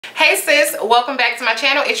Hey sis, welcome back to my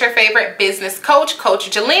channel. It's your favorite business coach,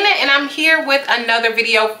 Coach Jelena, and I'm here with another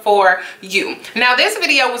video for you. Now this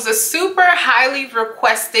video was a super highly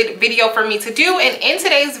requested video for me to do, and in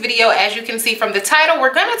today's video, as you can see from the title,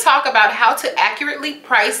 we're going to talk about how to accurately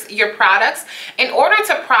price your products in order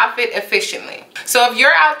to profit efficiently. So if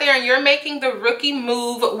you're out there and you're making the rookie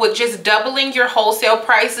move with just doubling your wholesale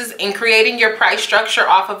prices and creating your price structure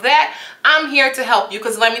off of that, I'm here to help you,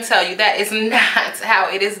 because let me tell you, that is not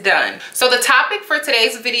how it is done. So the topic for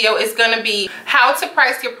today's video is going to be how to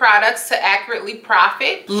price your products to accurately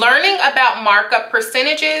profit, learning about markup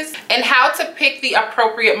percentages, and how to pick the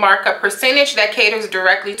appropriate markup percentage that caters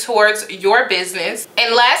directly towards your business.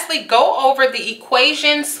 And lastly, go over the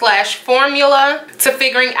equation / formula to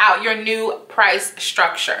figuring out your new price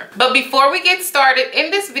structure. But before we get started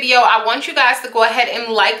in this video, I want you guys to go ahead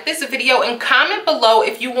and like this video and comment below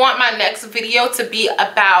if you want my next video to be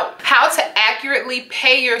about how to accurately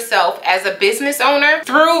pay yourself as a business owner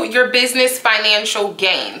through your business financial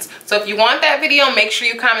gains. So if you want that video, make sure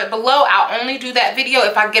you comment below. I'll only do that video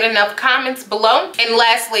if I get enough comments below. And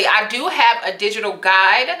lastly, I do have a digital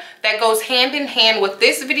guide that goes hand in hand with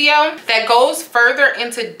this video that goes further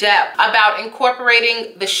into depth about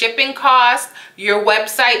incorporating the shipping costs, your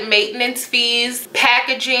website maintenance fees,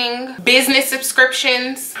 packaging, business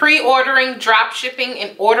subscriptions, pre-ordering, drop shipping,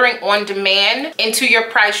 and ordering on demand into your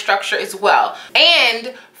price structure as well.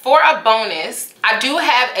 And for a bonus, I do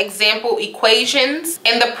have example equations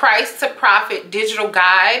in the price to profit digital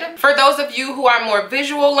guide for those of you who are more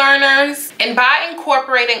visual learners. And by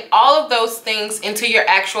incorporating all of those things into your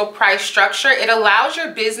actual price structure, it allows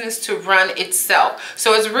your business to run itself.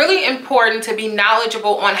 So it's really important to be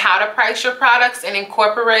knowledgeable on how to price your products and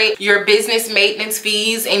incorporate your business maintenance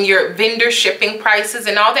fees and your vendor shipping prices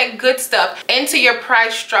and all that good stuff into your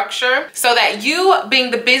price structure, so that you, being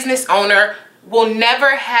the business owner, will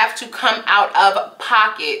never have to come out of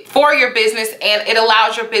pocket for your business, and it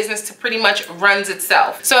allows your business to pretty much runs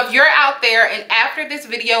itself. So if you're out there and after this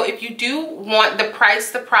video, if you do want the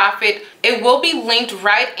price to profit, it will be linked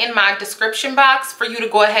right in my description box for you to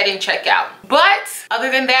go ahead and check out. But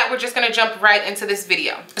other than that, we're just going to jump right into this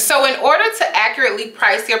video. So in order to accurately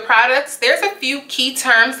price your products, there's a few key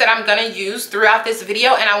terms that I'm going to use throughout this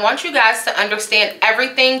video, and I want you guys to understand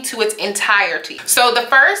everything to its entirety. So the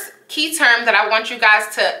first key term that I want you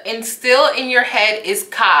guys to instill in your head is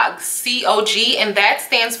COGS, C-O-G, and that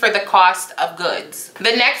stands for the cost of goods.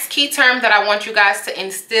 The next key term that I want you guys to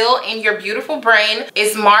instill in your beautiful brain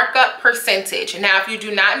is markup percentage. Now, if you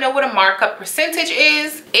do not know what a markup percentage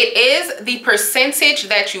is, it is the percentage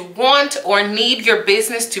that you want or need your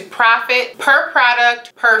business to profit per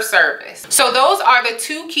product, per service. So those are the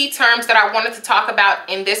two key terms that I wanted to talk about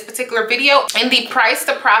in this particular video. In the price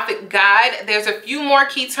to profit guide, there's a few more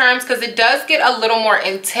key terms, because it does get a little more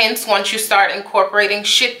intense once you start incorporating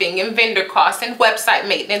shipping and vendor costs and website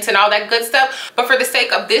maintenance and all that good stuff. But for the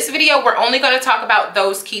sake of this video, we're only going to talk about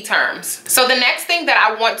those key terms. So the next thing that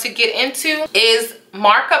I want to get into is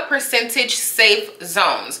markup percentage safe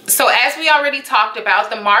zones. So as we already talked about,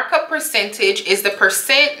 the markup percentage is the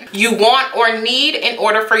percent you want or need in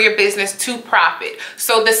order for your business to profit.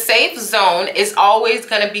 So the safe zone is always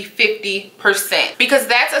going to be 50%, because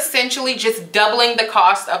that's essentially just doubling the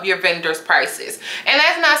cost of your vendors' prices. And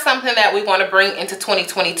that's not something that we want to bring into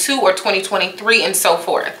 2022 or 2023 and so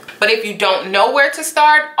forth. But if you don't know where to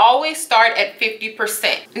start, always start at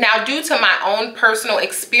 50%. Now, due to my own personal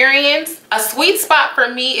experience, a sweet spot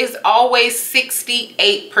for me is always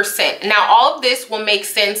 68%. Now, all of this will make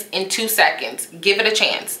sense in 2 seconds. Give it a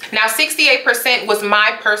chance. Now, 68% was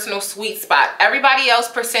my personal sweet spot. Everybody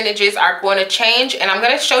else's percentages are going to change, and I'm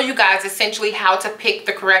going to show you guys essentially how to pick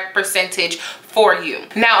the correct percentage for you.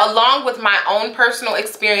 Now, along with my own personal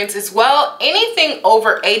experience as well, anything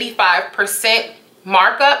over 85%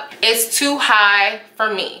 markup is too high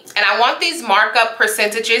for me, and I want these markup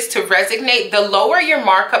percentages to resonate. The lower your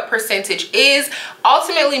markup percentage is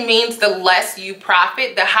ultimately means the less you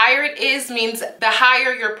profit. The higher it is means the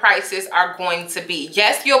higher your prices are going to be.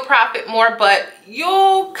 Yes, you'll profit more, but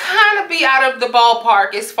you'll kind of be out of the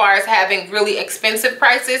ballpark as far as having really expensive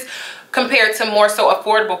prices compared to more so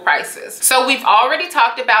affordable prices. So we've already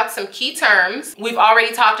talked about some key terms. We've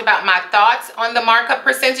already talked about my thoughts on the markup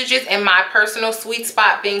percentages and my personal sweet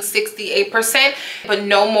spot being 68%, but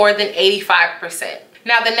no more than 85%.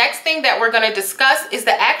 Now, the next thing that we're going to discuss is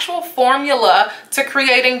the actual formula to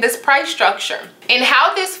creating this price structure. And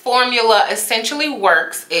how this formula essentially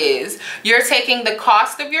works is you're taking the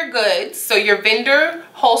cost of your goods, so your vendor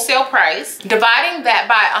wholesale price, dividing that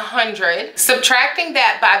by 100, subtracting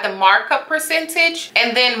that by the markup percentage,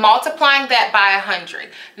 and then multiplying that by 100.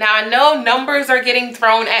 Now, I know numbers are getting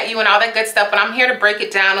thrown at you and all that good stuff, but I'm here to break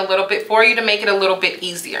it down a little bit for you to make it a little bit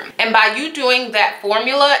easier. And by you doing that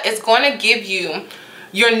formula, it's going to give you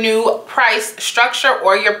your new price structure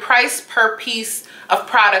or your price per piece of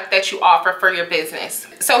product that you offer for your business.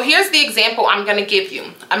 So here's the example I'm going to give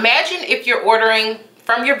you. Imagine if you're ordering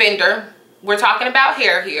from your vendor. We're talking about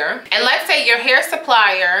hair here. And let's say your hair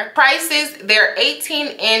supplier prices their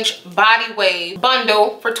 18-inch body wave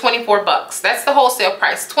bundle for 24 bucks. That's the wholesale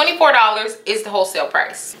price. $24 is the wholesale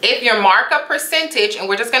price. If your markup percentage, and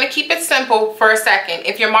we're just gonna keep it simple for a second,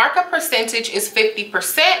 if your markup percentage is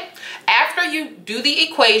 50%, after you do the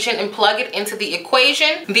equation and plug it into the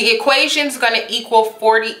equation's gonna equal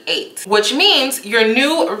 48, which means your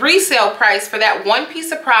new resale price for that one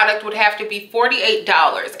piece of product would have to be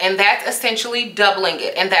 $48, and that's essentially doubling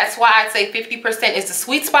it. And that's why I'd say 50% is the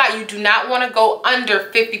sweet spot. You do not want to go under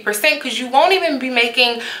 50% because you won't even be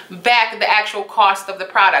making back the actual cost of the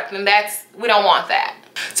product, and we don't want that.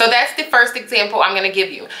 So that's the first example I'm going to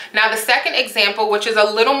give you. Now, the second example, which is a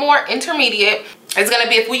little more intermediate, is going to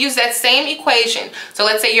be if we use that same equation. So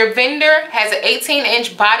let's say your vendor has an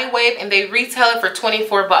 18-inch body wave and they retail it for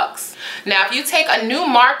 24 bucks. Now, if you take a new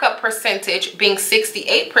markup percentage being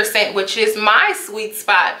 68%, which is my sweet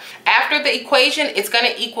spot, after the equation, it's going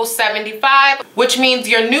to equal 75, which means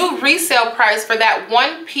your new resale price for that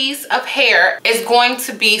one piece of hair is going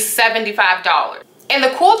to be $75. And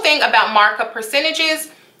the cool thing about markup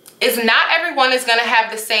percentages is not everyone is going to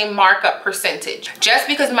have the same markup percentage. Just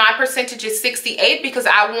because my percentage is 68 because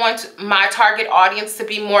I want my target audience to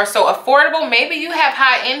be more so affordable, maybe you have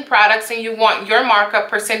high-end products and you want your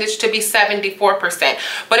markup percentage to be 74%.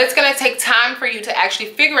 But it's going to take time for you to actually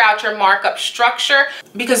figure out your markup structure,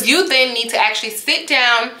 because you then need to actually sit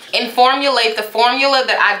down and formulate the formula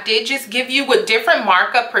that I did just give you with different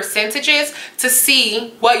markup percentages to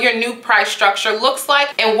see what your new price structure looks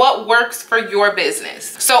like and what works for your business.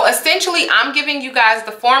 So essentially, I'm giving you guys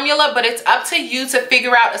the formula, but it's up to you to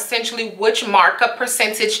figure out essentially which markup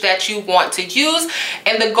percentage that you want to use.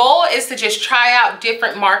 And the goal is to just try out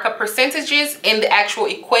different markup percentages in the actual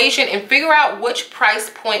equation and figure out which price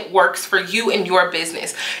point works for you and your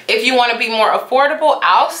business. If you want to be more affordable,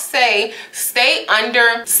 I'll say stay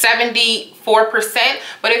under 74%,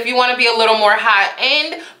 but if you want to be a little more high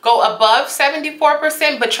end, go above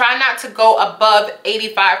 74%, but try not to go above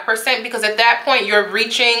 85%, because at that point you're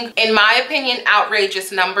reaching, in my opinion,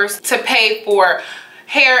 outrageous numbers to pay for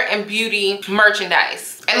hair and beauty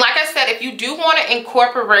merchandise. And like I said, if you do want to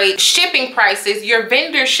incorporate shipping prices, your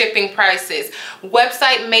vendor shipping prices,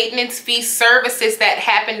 website maintenance fee services that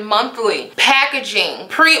happen monthly, packaging,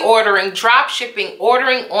 pre-ordering, drop shipping,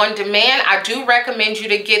 ordering on demand, I do recommend you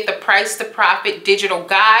to get the Price to Profit digital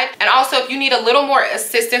guide. And also, if you need a little more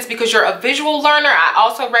assistance because you're a visual learner, I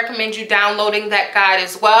also recommend you downloading that guide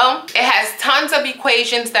as well. It has tons of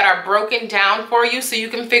equations that are broken down for you so you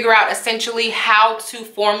can figure out essentially how to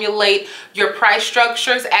formulate your price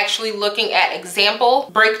structures, actually looking at example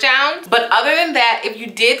breakdowns. But other than that, if you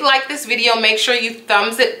did like this video, make sure you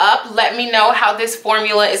thumbs it up. Let me know how this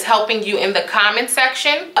formula is helping you in the comment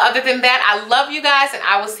section. Other than that, I love you guys, and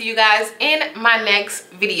I will see you guys in my next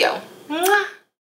video. Mwah.